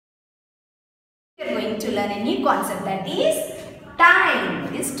We are going to learn a new concept, that is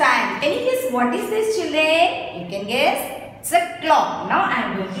time. This time. Can you guess what is this, children? You can guess. It's a clock. Now I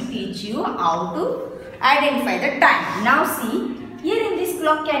am going to teach you how to identify the time. Now see, here in this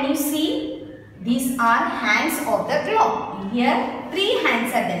clock, can you see? These are hands of the clock. Here 3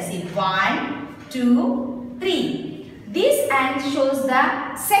 hands are there. See, 1, 2, 3. This hand shows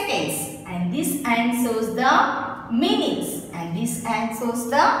the seconds and this hand shows the minutes and this hand shows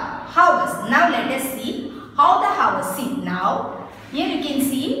the hours. Now let us see how the hours. See, now here you can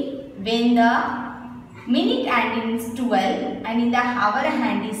see when the minute hand is 12 and in the hour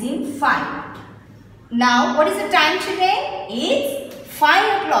hand is in 5. Now what is the time, children? It's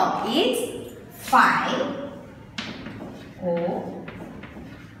 5 o'clock. It's 5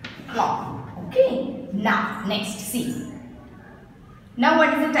 o'clock. Okay. Now next, see. Now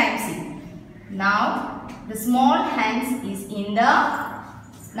what is the time? See. Now the small hands is in the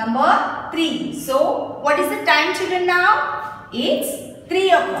number 3. So what is the time, children, now? It's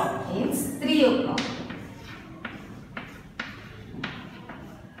 3 o'clock. It's 3 o'clock.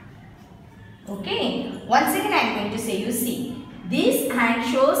 Okay. Once again I am going to say, you see, this hand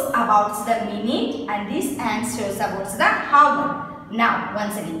shows about the minute and this hand shows about the hour. Now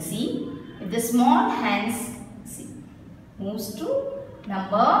once again see, if the small hands moves to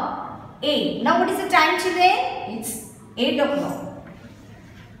number 8. Now what is the time, children? It's 8 o'clock.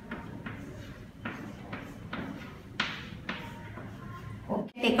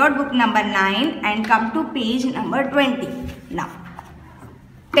 Okay. Take out book number 9 and come to page number 20. Now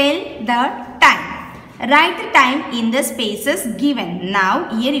tell the time. Write the time in the spaces given.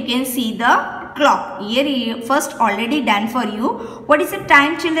 Now here you can see the clock. Here first already done for you. What is the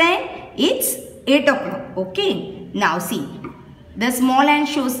time, children? It's 8 o'clock. Okay. Now see. The small hand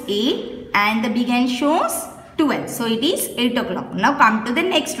shows 8 and the big hand shows 12. So it is 8 o'clock. Now come to the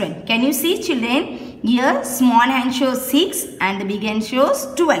next one. Can you see, children? Here small hand shows 6 and the big hand shows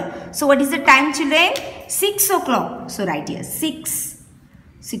 12. So what is the time, children? 6 o'clock. So write here 6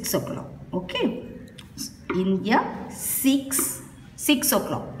 o'clock. Okay. In here 6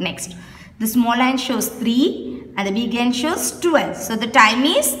 o'clock. Next. The small hand shows 3 and the big hand shows 12. So the time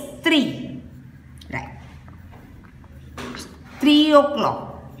is 3. Right. 3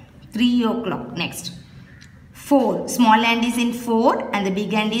 o'clock. 3 o'clock. Next. 4. Small hand is in 4 and the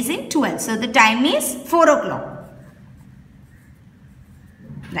big hand is in 12. So the time is 4 o'clock.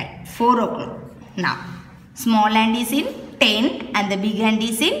 Right. 4 o'clock. Now, small hand is in 10 and the big hand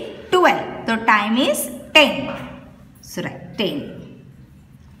is in 12. So time is 10. So right. 10.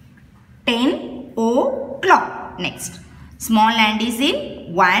 10 o'clock. Next. Small hand is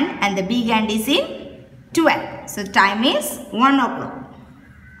in 1 and the big hand is in 12. So time is 1 o'clock.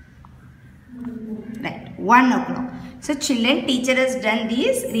 Right, 1 o'clock. So children, teacher has done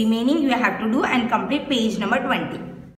this. Remaining you have to do and complete page number 20.